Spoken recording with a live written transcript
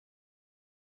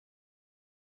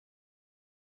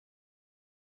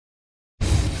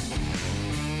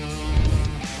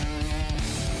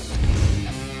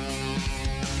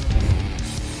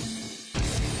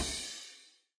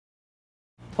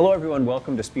Hello everyone,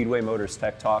 welcome to Speedway Motors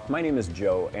Tech Talk. My name is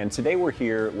Joe, and today we're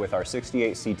here with our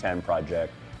 68 C10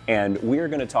 project, and we're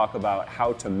going to talk about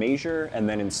how to measure and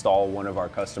then install one of our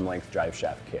custom length drive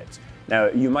shaft kits. Now,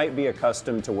 you might be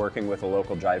accustomed to working with a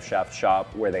local drive shaft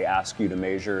shop where they ask you to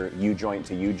measure U-joint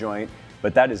to U-joint,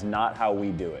 but that is not how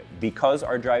we do it. Because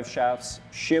our drive shafts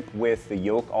ship with the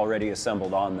yoke already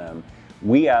assembled on them,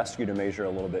 we ask you to measure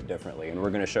a little bit differently, and we're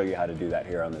going to show you how to do that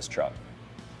here on this truck.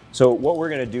 So what we're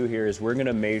going to do here is we're going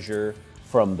to measure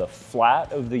from the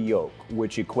flat of the yoke,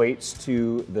 which equates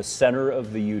to the center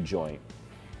of the U-joint,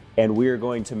 and we are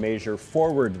going to measure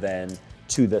forward then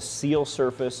to the seal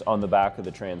surface on the back of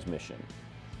the transmission.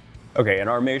 Okay, and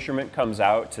our measurement comes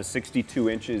out to 62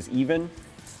 inches even,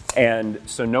 and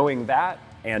so knowing that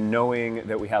and knowing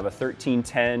that we have a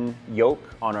 1310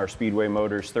 yoke on our Speedway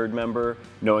Motors third member,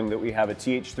 knowing that we have a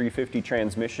TH350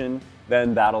 transmission,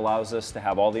 then that allows us to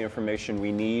have all the information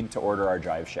we need to order our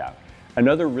drive shaft.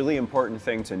 Another really important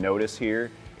thing to notice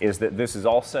here is that this is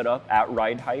all set up at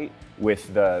ride height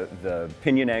with the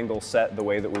pinion angle set the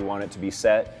way that we want it to be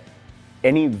set.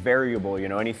 Any variable,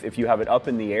 if you have it up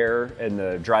in the air in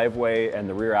the driveway and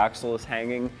the rear axle is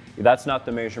hanging, that's not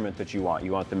the measurement that you want.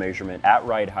 You want the measurement at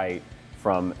ride height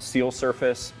from seal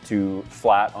surface to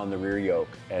flat on the rear yoke,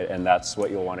 and that's what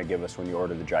you'll want to give us when you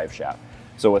order the drive shaft.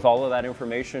 So with all of that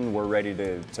information, we're ready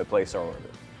to place our order.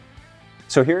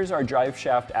 So here's our drive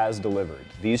shaft as delivered.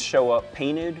 These show up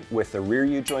painted with the rear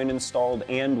U-joint installed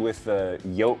and with the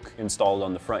yoke installed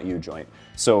on the front U-joint.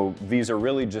 So these are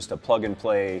really just a plug and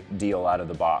play deal out of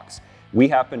the box. We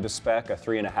happen to spec a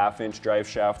 3.5-inch drive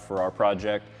shaft for our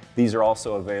project. These are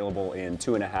also available in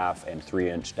 2.5 and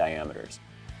 3-inch diameters.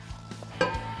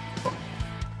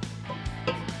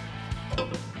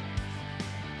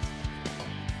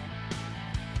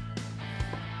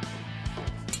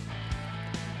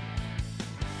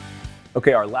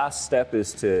 Okay, our last step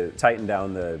is to tighten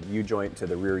down the U-joint to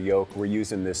the rear yoke. We're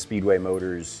using this Speedway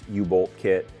Motors U-bolt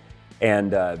kit,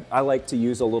 and I like to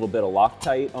use a little bit of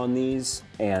Loctite on these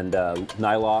and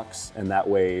Nylox, and that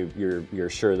way you're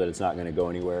sure that it's not going to go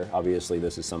anywhere. Obviously,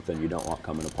 this is something you don't want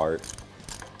coming apart.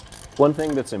 One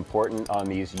thing that's important on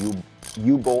these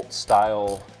U-bolt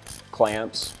style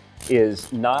clamps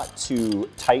is not to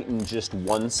tighten just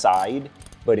one side,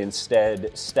 but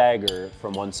instead stagger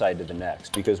from one side to the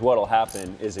next. Because what'll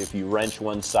happen is if you wrench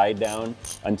one side down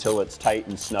until it's tight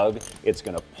and snug, it's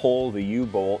gonna pull the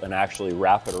U-bolt and actually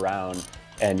wrap it around,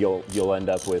 and you'll end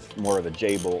up with more of a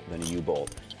J-bolt than a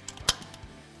U-bolt.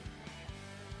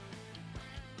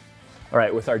 All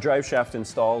right, with our drive shaft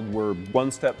installed, we're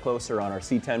one step closer on our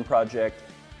C10 project.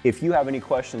 If you have any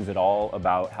questions at all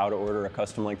about how to order a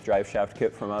custom length drive shaft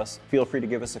kit from us, feel free to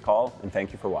give us a call, and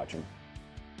thank you for watching.